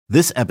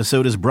This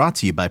episode is brought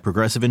to you by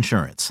Progressive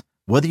Insurance.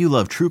 Whether you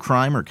love true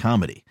crime or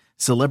comedy,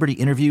 celebrity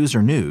interviews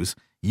or news,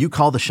 you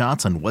call the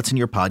shots on what's in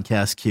your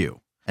podcast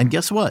queue. And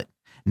guess what?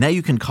 Now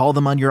you can call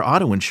them on your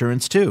auto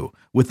insurance too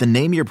with the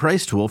Name Your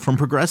Price tool from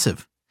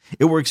Progressive.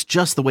 It works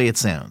just the way it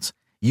sounds.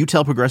 You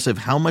tell Progressive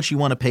how much you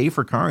want to pay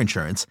for car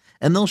insurance,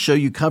 and they'll show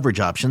you coverage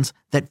options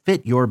that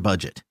fit your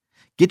budget.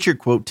 Get your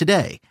quote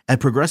today at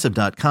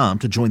Progressive.com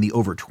to join the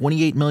over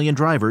 28 million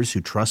drivers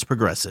who trust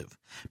Progressive.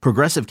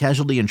 Progressive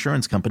Casualty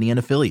Insurance Company and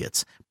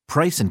Affiliates.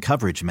 Price and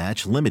coverage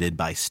match limited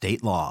by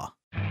state law.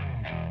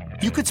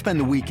 You could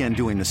spend the weekend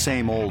doing the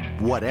same old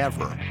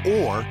whatever,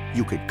 or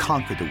you could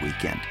conquer the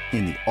weekend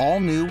in the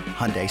all-new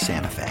Hyundai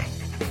Santa Fe.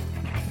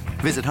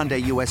 Visit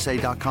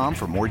HyundaiUSA.com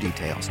for more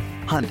details.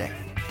 Hyundai,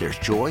 there's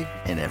joy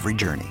in every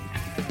journey.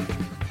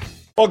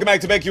 Welcome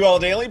back to BetQL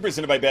Daily,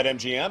 presented by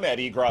BetMGM.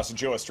 Eddie Gross and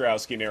Joe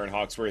Ostrowski and Aaron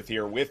Hawksworth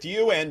here with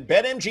you. And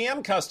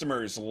BetMGM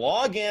customers,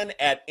 log in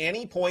at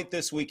any point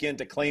this weekend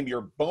to claim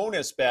your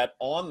bonus bet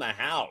on the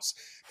house.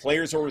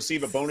 Players will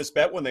receive a bonus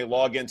bet when they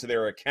log into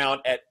their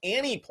account at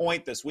any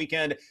point this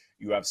weekend.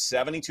 You have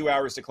 72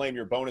 hours to claim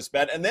your bonus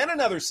bet and then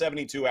another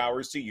 72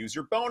 hours to use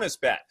your bonus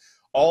bet.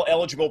 All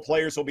eligible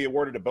players will be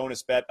awarded a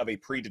bonus bet of a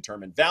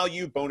predetermined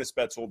value. Bonus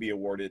bets will be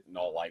awarded in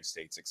all live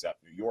states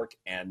except New York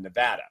and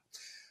Nevada.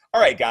 All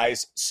right,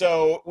 guys,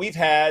 so we've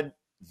had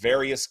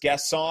various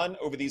guests on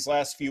over these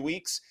last few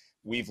weeks.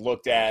 We've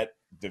looked at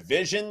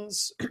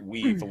divisions.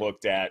 We've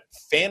looked at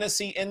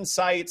fantasy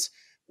insights.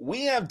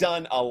 We have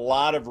done a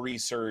lot of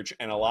research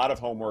and a lot of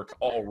homework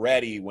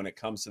already when it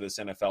comes to this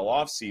NFL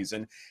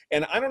offseason.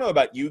 And I don't know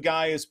about you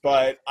guys,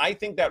 but I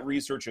think that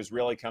research has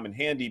really come in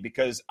handy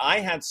because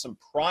I had some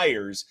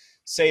priors,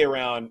 say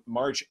around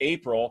March,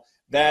 April,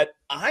 that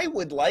I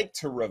would like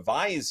to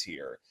revise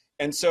here.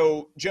 And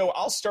so, Joe,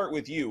 I'll start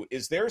with you.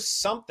 Is there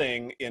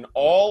something in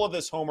all of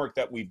this homework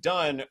that we've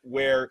done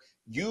where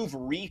you've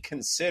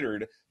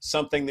reconsidered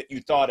something that you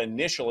thought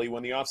initially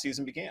when the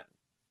offseason began?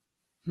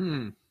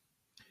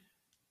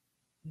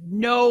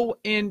 No,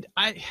 and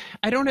I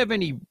don't have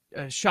any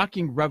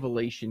shocking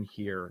revelation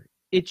here.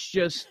 It's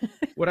just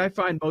what I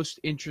find most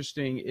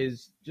interesting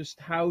is just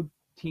how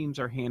teams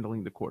are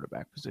handling the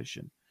quarterback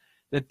position.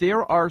 That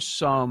there are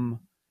some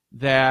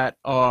that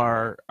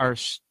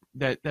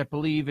that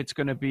believe it's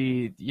going to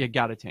be, you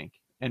got to tank,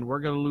 and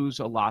we're going to lose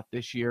a lot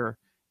this year,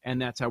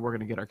 and that's how we're going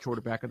to get our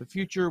quarterback of the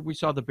future. We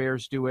saw the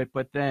Bears do it,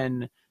 but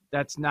then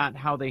that's not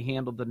how they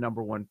handled the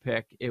number one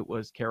pick. It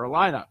was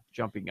Carolina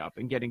jumping up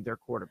and getting their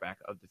quarterback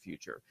of the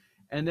future.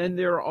 And then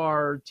there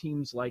are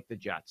teams like the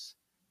Jets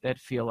that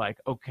feel like,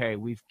 okay,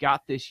 we've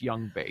got this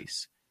young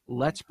base.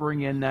 Let's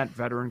bring in that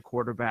veteran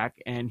quarterback,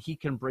 and he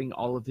can bring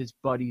all of his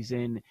buddies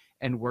in,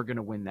 and we're going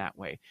to win that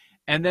way.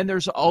 And then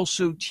there's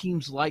also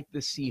teams like the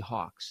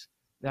Seahawks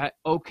that,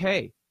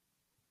 okay,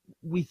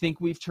 we think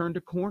we've turned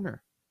a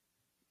corner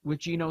with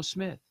Geno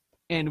Smith,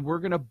 and we're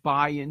going to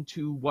buy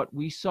into what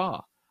we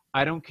saw.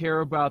 I don't care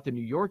about the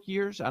New York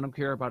years. I don't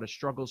care about his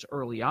struggles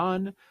early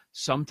on.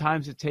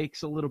 Sometimes it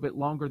takes a little bit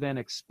longer than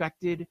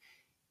expected.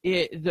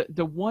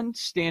 The one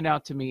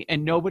standout to me,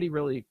 and nobody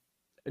really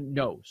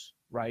knows,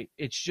 right?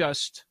 It's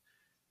just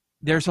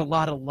there's a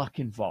lot of luck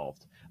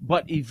involved.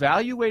 But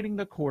evaluating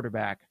the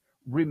quarterback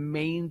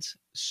remains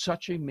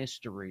such a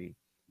mystery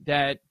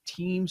that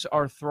teams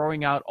are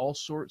throwing out all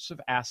sorts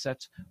of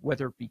assets,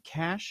 whether it be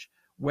cash,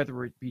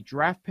 whether it be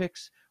draft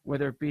picks,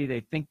 whether it be they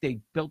think they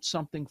built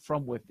something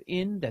from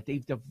within, that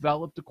they've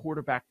developed the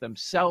quarterback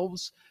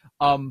themselves.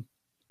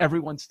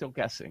 Everyone's still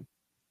guessing.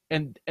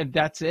 And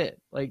that's it.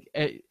 Like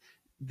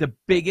the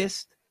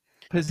biggest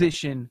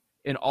position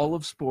in all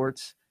of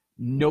sports,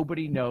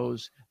 nobody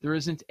knows. There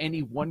isn't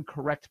any one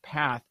correct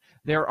path.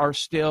 There are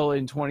still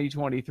in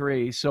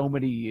 2023 so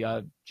many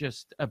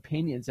just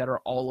opinions that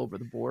are all over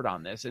the board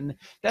on this. And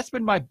that's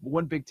been my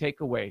one big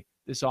takeaway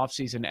this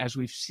offseason as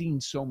we've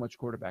seen so much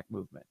quarterback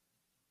movement.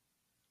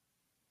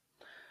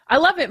 I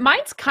love it.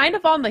 Mine's kind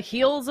of on the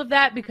heels of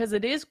that because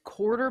it is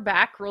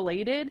quarterback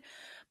related,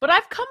 but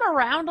I've come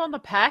around on the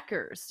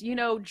Packers. You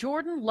know,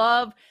 Jordan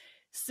Love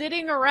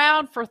sitting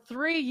around for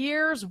 3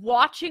 years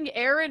watching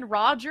Aaron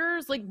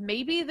Rodgers, like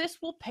maybe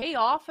this will pay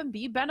off and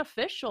be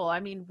beneficial. I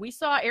mean, we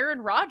saw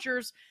Aaron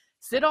Rodgers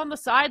sit on the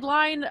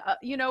sideline, at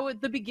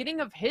the beginning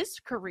of his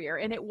career,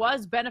 and it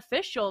was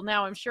beneficial.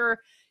 Now, I'm sure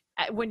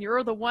when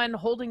you're the one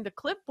holding the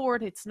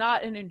clipboard, it's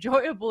not an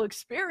enjoyable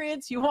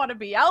experience. You want to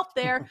be out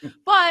there.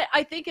 But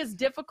I think as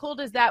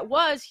difficult as that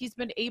was, he's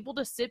been able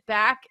to sit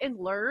back and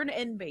learn,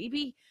 and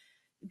maybe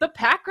the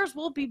Packers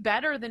will be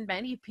better than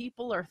many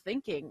people are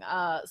thinking.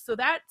 So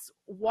that's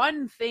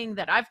one thing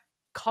that I've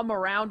come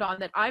around on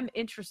that I'm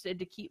interested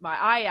to keep my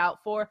eye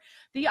out for.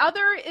 The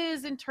other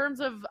is in terms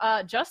of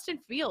Justin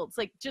Fields,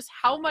 like just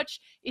how much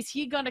is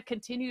he going to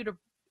continue to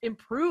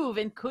improve,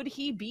 and could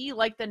he be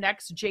like the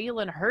next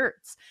Jalen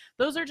Hurts?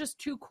 Those are just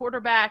two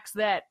quarterbacks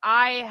that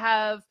I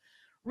have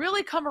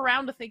really come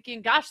around to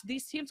thinking, gosh,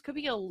 these teams could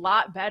be a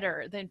lot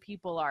better than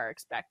people are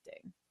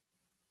expecting.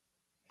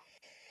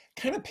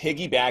 kind of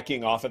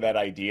piggybacking off of that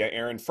idea,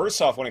 Aaron,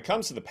 first off, when it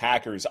comes to the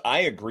Packers, I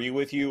agree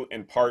with you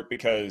in part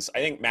because I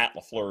think Matt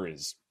LaFleur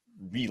is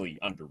really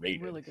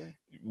underrated. Really good.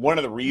 One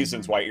of the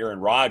reasons why Aaron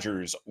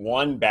Rodgers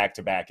won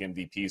back-to-back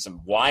MVPs and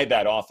why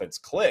that offense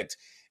clicked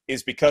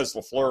is because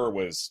LaFleur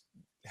was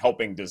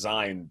helping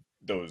design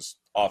those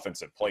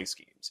offensive play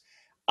schemes.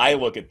 I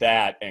look at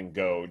that and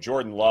go,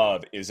 Jordan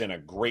Love is in a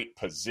great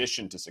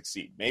position to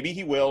succeed. Maybe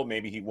he will,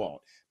 maybe he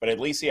won't, but at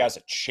least he has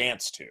a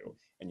chance to.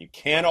 And you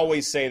can't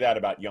always say that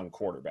about young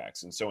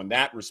quarterbacks. And so in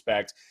that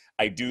respect,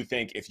 I do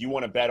think if you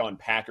want to bet on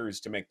Packers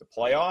to make the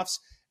playoffs,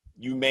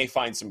 you may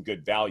find some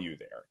good value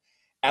there.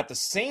 At the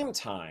same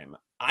time,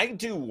 I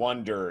do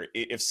wonder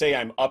if, say,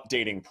 I'm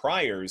updating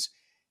priors,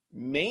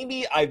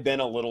 maybe I've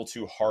been a little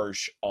too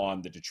harsh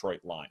on the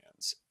Detroit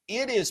Lions.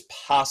 It is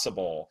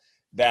possible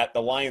that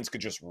the Lions could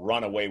just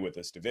run away with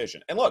this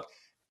division. And look,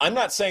 I'm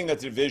not saying that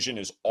the division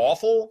is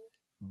awful,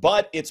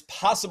 but it's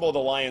possible the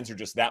Lions are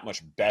just that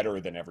much better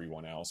than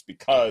everyone else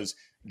because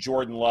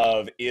Jordan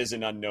Love is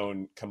an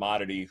unknown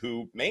commodity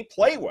who may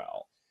play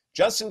well.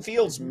 Justin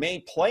Fields may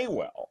play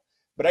well.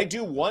 But I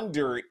do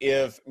wonder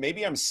if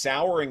maybe I'm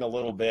souring a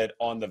little bit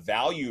on the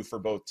value for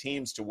both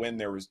teams to win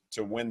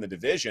the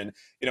division.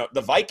 You know,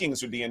 the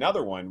Vikings would be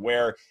another one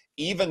where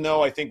even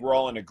though I think we're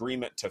all in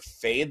agreement to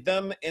fade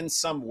them in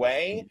some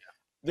way,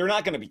 they're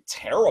not going to be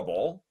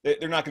terrible.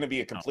 They're not going to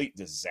be a complete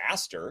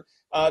disaster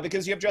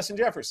because you have Justin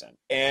Jefferson.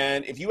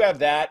 And if you have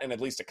that and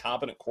at least a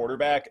competent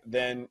quarterback,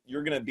 then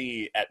you're going to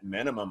be at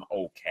minimum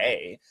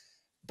okay.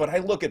 But I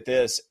look at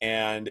this,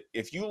 and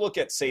if you look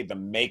at, say, the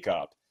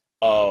makeup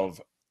of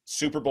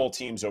Super Bowl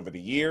teams over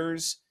the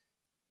years,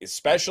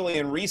 especially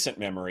in recent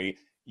memory,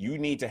 you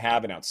need to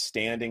have an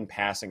outstanding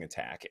passing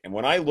attack. And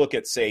when I look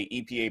at, say,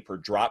 EPA per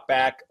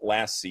dropback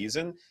last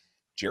season,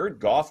 Jared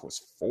Goff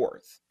was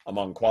fourth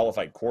among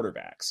qualified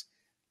quarterbacks.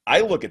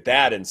 I look at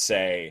that and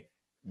say,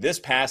 this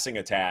passing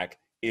attack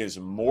is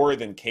more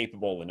than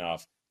capable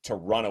enough to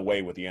run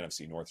away with the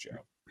NFC North,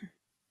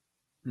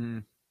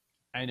 Joe.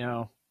 I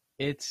know.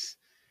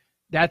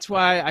 That's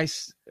why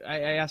I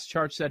asked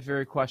Charge that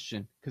very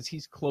question, because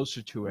he's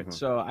closer to it.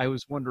 So I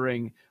was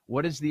wondering,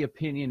 what is the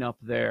opinion up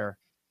there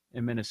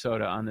in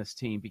Minnesota on this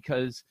team?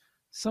 Because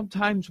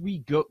sometimes we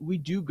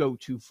do go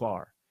too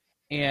far.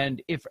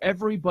 And if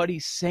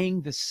everybody's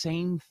saying the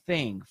same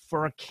thing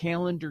for a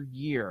calendar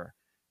year,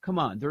 come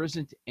on, there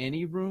isn't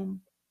any room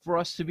for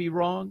us to be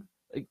wrong.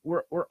 Like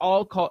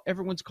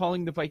everyone's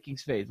calling the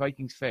Vikings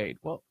fade.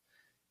 Well,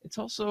 it's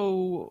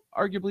also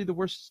arguably the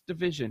worst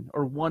division,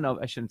 or one of,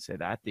 I shouldn't say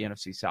that. The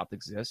NFC South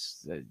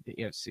exists. The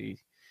AFC,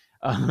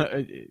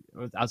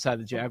 outside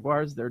the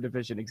Jaguars, their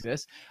division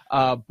exists.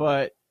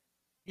 But,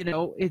 you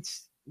know,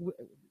 there's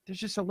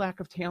just a lack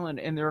of talent,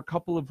 and there are a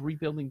couple of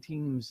rebuilding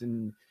teams.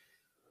 And,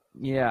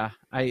 yeah,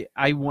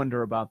 I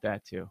wonder about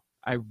that too.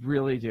 I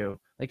really do.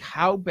 Like,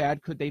 how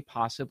bad could they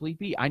possibly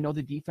be? I know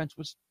the defense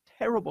was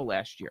terrible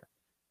last year,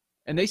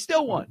 and they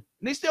still won.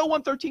 And they still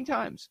won 13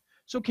 times.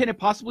 So can it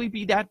possibly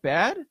be that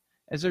bad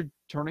as they're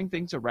turning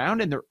things around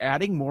and they're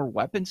adding more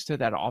weapons to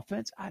that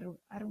offense? I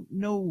don't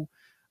know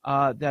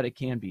that it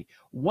can be.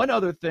 One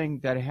other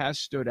thing that has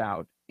stood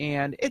out,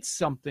 and it's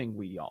something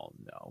we all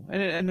know,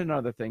 and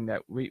another thing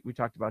that we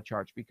talked about,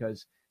 Charge,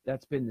 because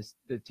that's been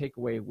the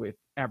takeaway with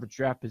average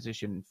draft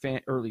position,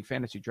 early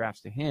fantasy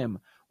drafts to him,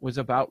 was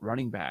about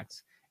running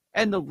backs.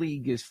 And the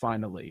league is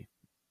finally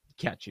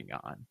catching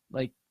on.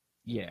 Like,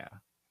 yeah,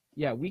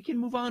 we can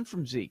move on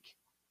from Zeke.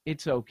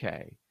 It's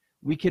okay.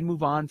 We can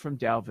move on from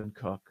Dalvin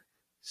Cook.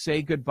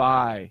 Say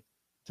goodbye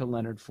to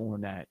Leonard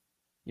Fournette.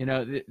 You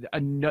know,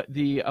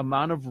 the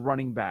amount of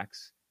running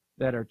backs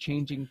that are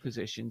changing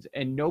positions,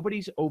 and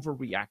nobody's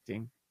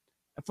overreacting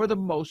for the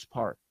most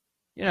part.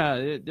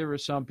 Yeah, there were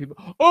some people,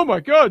 oh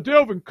my God,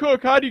 Dalvin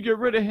Cook, how do you get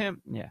rid of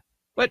him? Yeah,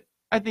 but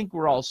I think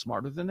we're all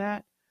smarter than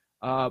that.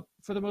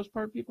 For the most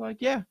part, people are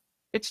like, yeah,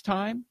 it's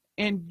time,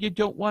 and you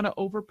don't want to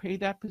overpay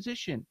that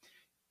position.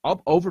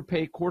 I'll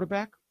overpay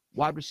quarterback,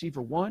 wide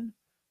receiver one,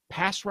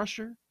 pass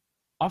rusher,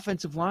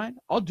 offensive line.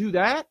 I'll do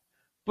that,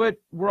 but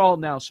we're all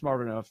now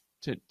smart enough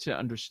to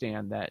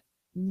understand that,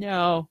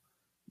 no,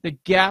 the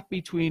gap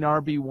between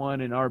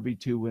RB1 and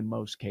RB2 in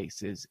most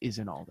cases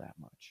isn't all that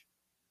much.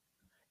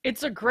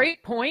 It's a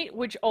great point,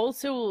 which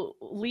also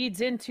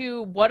leads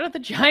into what do the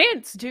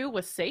Giants do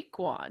with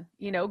Saquon?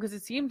 You know, because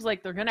it seems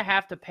like they're going to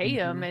have to pay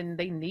him and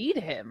they need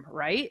him,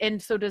 right?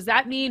 And so does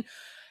that mean,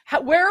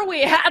 where are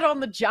we at on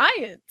the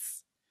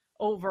Giants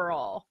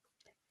overall?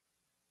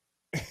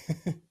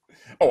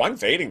 Oh, I'm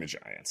fading the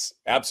Giants.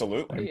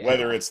 Absolutely. Yeah.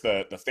 Whether it's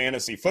the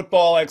fantasy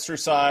football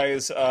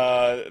exercise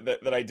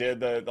that I did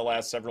the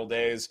last several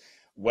days,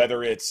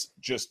 whether it's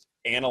just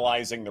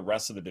analyzing the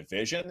rest of the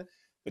division,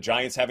 the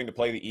Giants having to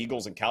play the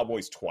Eagles and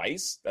Cowboys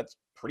twice, that's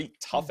pretty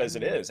tough as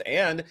it is.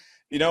 And,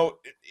 you know,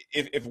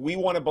 if we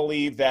want to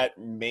believe that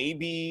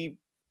maybe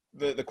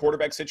the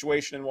quarterback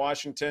situation in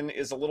Washington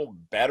is a little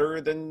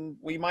better than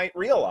we might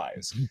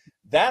realize,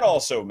 that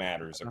also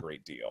matters a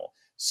great deal.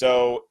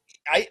 So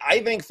I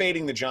think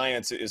fading the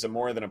Giants is a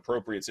more than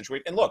appropriate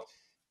situation. And look,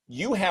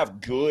 you have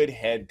good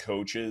head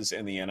coaches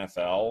in the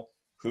NFL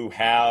who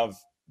have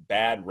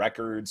bad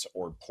records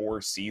or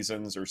poor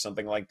seasons or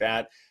something like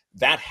that.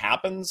 That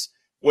happens.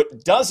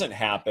 What doesn't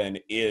happen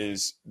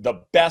is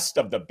the best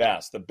of the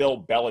best, the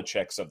Bill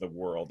Belichicks of the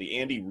world, the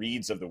Andy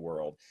Reids of the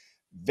world.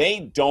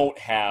 They don't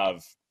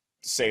have,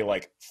 say,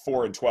 like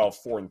 4-12,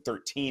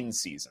 4-13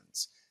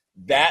 seasons.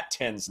 That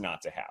tends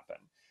not to happen.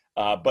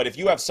 But if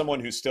you have someone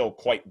who's still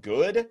quite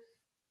good,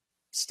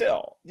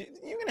 still, you're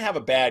going to have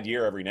a bad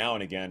year every now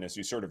and again as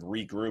you sort of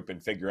regroup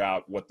and figure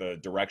out what the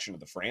direction of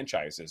the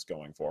franchise is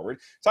going forward.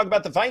 Talk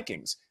about the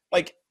Vikings.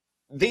 Like,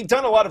 they've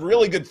done a lot of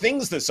really good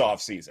things this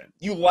offseason.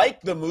 You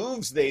like the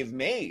moves they've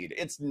made.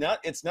 It's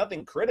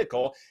nothing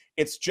critical.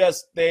 It's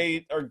just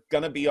they are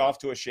going to be off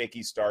to a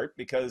shaky start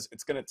because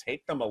it's going to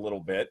take them a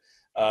little bit,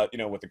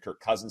 with the Kirk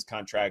Cousins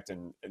contract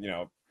and,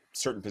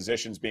 certain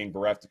positions being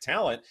bereft of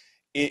talent.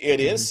 It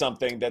is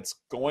something that's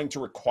going to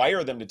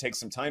require them to take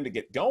some time to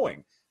get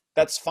going.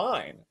 That's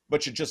fine,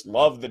 but you just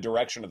love the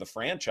direction of the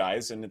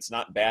franchise, and it's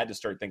not bad to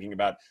start thinking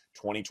about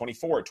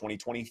 2024,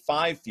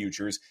 2025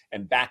 futures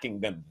and backing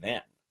them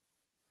then.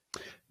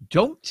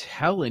 Don't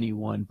tell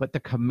anyone, but the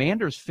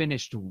Commanders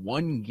finished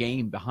one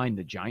game behind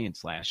the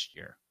Giants last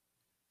year.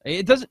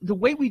 It doesn't, the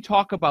way we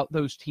talk about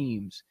those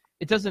teams,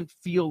 it doesn't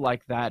feel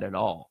like that at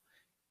all.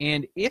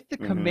 And if the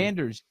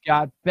Commanders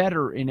got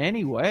better in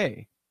any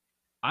way,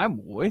 I'm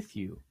with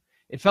you.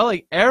 It felt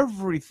like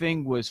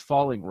everything was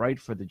falling right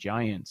for the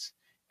Giants.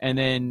 And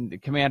then the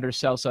Commanders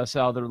sells us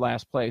out of their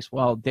last place.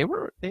 Well, they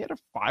had a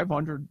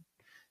 500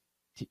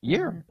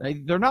 year.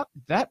 They're not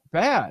that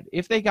bad.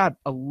 If they got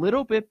a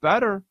little bit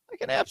better, I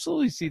can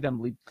absolutely see them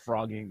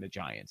leapfrogging the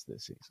Giants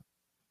this season.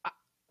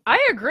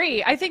 I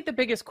agree. I think the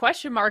biggest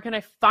question mark, and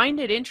I find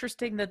it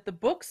interesting that the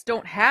books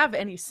don't have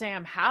any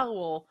Sam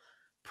Howell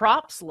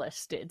props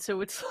listed. So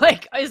it's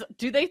like,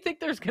 do they think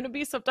there's going to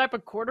be some type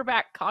of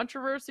quarterback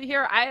controversy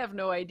here? I have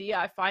no idea.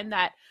 I find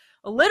that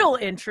a little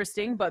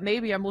interesting, but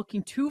maybe I'm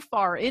looking too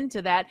far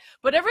into that.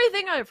 But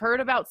everything I've heard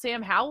about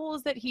Sam Howell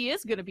is that he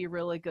is going to be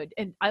really good.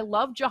 And I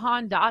love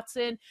Jahan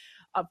Dotson.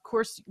 Of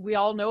course, we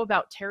all know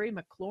about Terry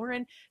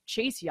McLaurin.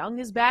 Chase Young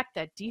is back.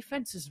 That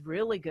defense is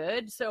really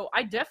good. So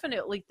I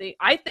definitely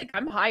think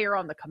I'm higher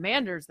on the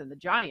Commanders than the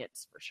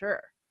Giants for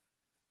sure.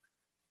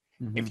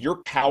 If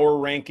you're power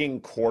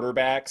ranking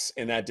quarterbacks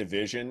in that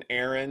division,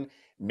 Aaron,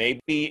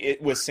 maybe it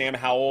with Sam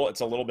Howell,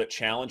 it's a little bit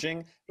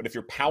challenging. But if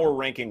you're power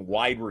ranking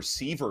wide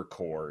receiver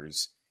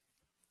cores,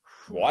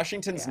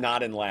 Washington's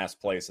not in last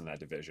place in that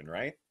division,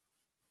 right?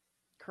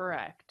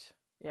 Correct.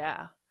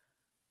 Yeah.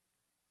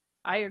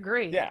 I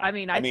agree. Yeah. I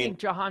mean, I think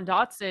Jahan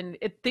Dotson,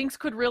 things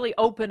could really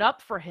open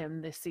up for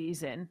him this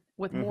season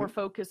with more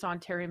focus on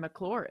Terry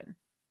McLaurin.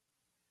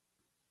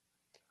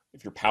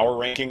 If you're power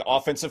ranking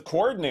offensive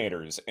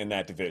coordinators in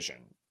that division,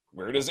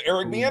 where does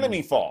Eric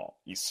Bieniemy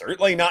fall? He's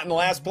certainly not in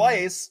last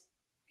place.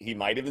 He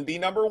might even be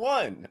number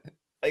one.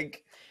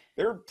 Like,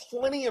 there are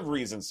plenty of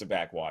reasons to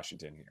back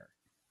Washington here.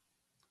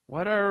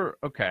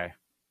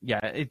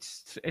 Yeah,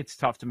 it's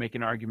tough to make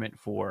an argument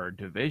for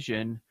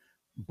division,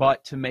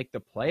 but to make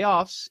the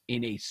playoffs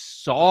in a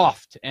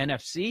soft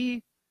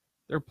NFC,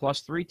 they're plus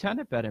 310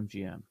 at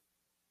BetMGM.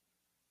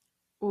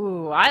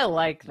 Ooh, I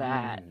like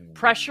that.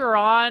 Pressure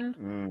on,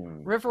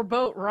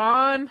 Riverboat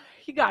Ron.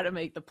 You got to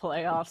make the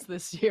playoffs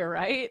this year,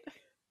 right?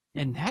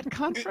 In that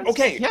conference?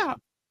 Okay. Yeah.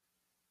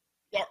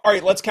 All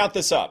right, let's count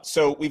this up.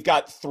 So we've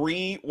got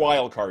 3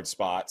 wild card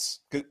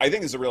spots. I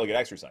think this is a really good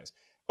exercise.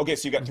 Okay,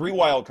 so you've got 3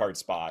 wild card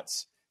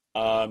spots.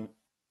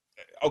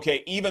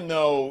 Okay, even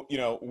though,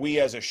 we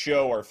as a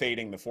show are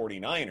fading the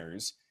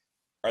 49ers,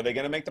 are they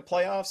going to make the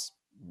playoffs?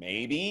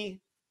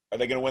 Maybe. Are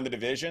they going to win the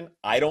division?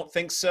 I don't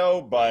think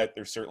so, but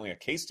there's certainly a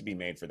case to be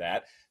made for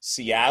that.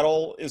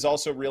 Seattle is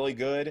also really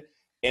good.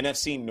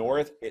 NFC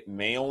North, it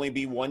may only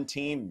be one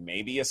team,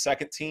 maybe a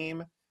second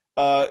team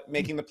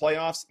making the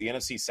playoffs. The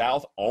NFC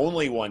South,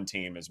 only one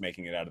team is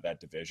making it out of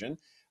that division.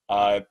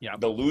 The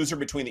loser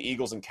between the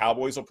Eagles and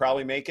Cowboys will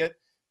probably make it.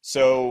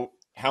 So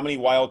how many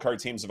wild card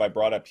teams have I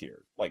brought up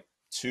here? Like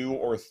 2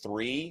 or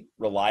 3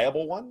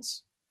 reliable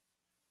ones?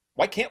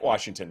 Why can't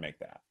Washington make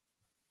that?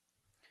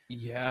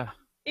 Yeah.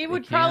 It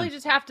would probably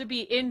just have to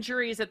be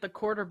injuries at the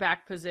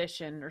quarterback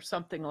position or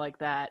something like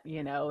that,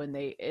 and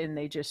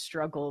they just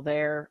struggle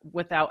there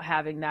without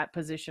having that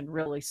position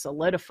really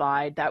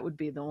solidified. That would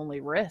be the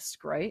only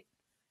risk, right?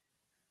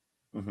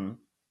 Mm-hmm.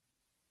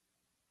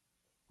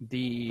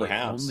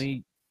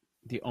 The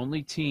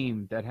only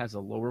team that has a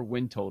lower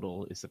win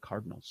total is the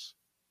Cardinals.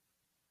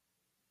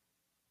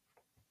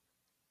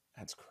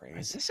 That's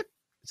crazy. Is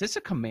this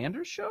a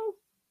Commander show?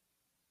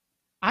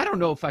 I don't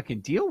know if I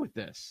can deal with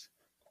this.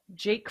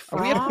 Jake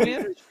Are we a Fromm?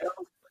 Commander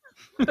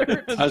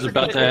show? I was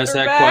about to ask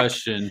that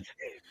question.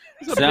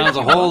 Sounds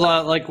a whole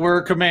lot like we're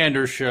a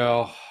Commander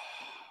show.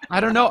 I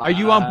don't know. Are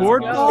you on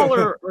board, Paul,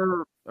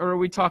 or are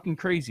we talking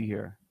crazy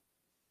here?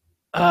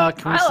 Can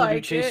we still do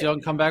like Chase it. Young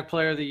comeback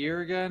player of the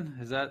year again?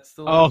 Is that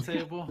still on the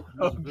table?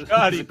 Oh,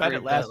 God, he bet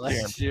it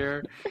last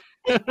year.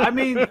 I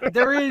mean,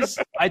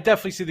 I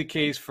definitely see the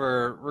case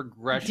for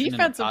regression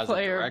Defensive in a positive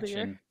player of the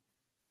direction. year.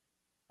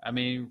 I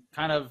mean,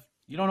 kind of,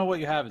 you don't know what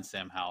you have in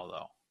Sam Howell,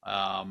 though.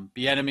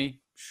 Bieniemy,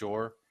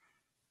 sure.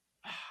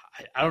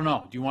 I don't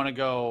know. Do you want to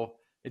go?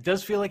 It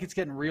does feel like it's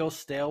getting real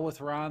stale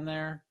with Ron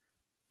there,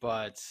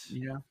 but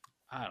Yeah.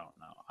 I don't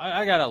know.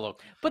 I gotta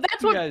look. But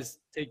that's you what guys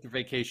take your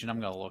vacation. I'm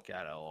gonna look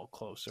at it a little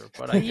closer.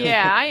 But I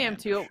am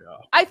too.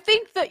 I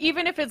think that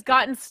even if it's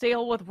gotten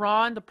stale with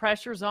Ron, the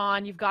pressure's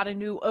on. You've got a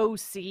new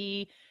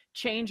OC,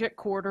 change at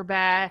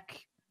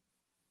quarterback.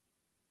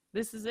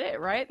 This is it,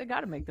 right? They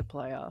got to make the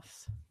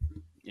playoffs.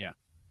 Yeah.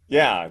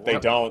 Yeah, if they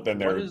don't, then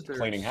they're their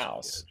cleaning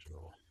house.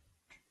 schedule?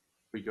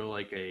 We go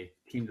like a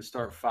team to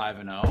start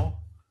 5-0.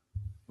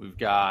 We've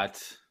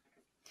got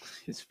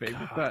His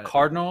favorite bet.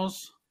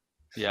 Cardinals.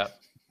 Yep.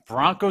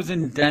 Broncos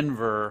in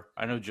Denver.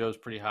 I know Joe's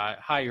pretty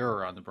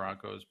higher on the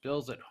Broncos.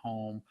 Bills at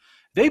home.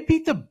 They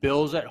beat the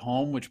Bills at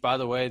home, which, by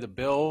the way, the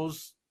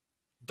Bills,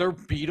 they're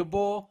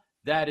beatable.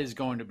 That is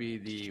going to be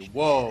the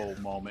whoa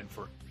moment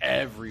for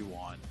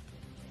everyone.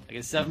 Like a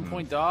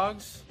 7-point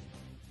dogs?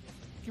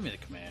 Give me the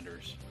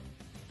Commanders.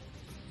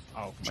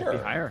 Oh, might Sure. be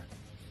higher.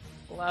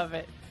 Love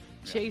it.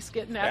 Chase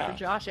getting after Yeah.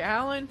 Josh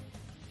Allen.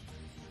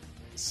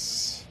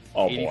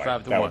 Oh, boy.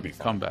 85 to That 1. would be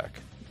fun.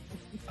 Comeback.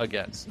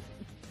 Again.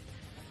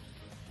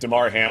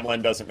 DeMar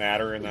Hamlin doesn't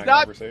matter in that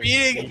Not conversation.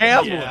 beating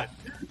Hamlin. Yeah.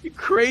 You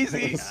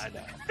crazy. I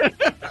know.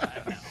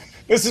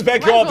 This is Might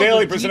as BetQL well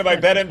Daily, do presented by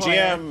defensive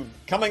BetMGM.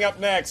 Coming up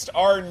next,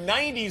 our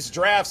 90s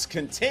drafts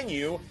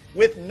continue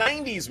with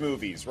 90s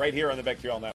movies right here on the BetQL Network.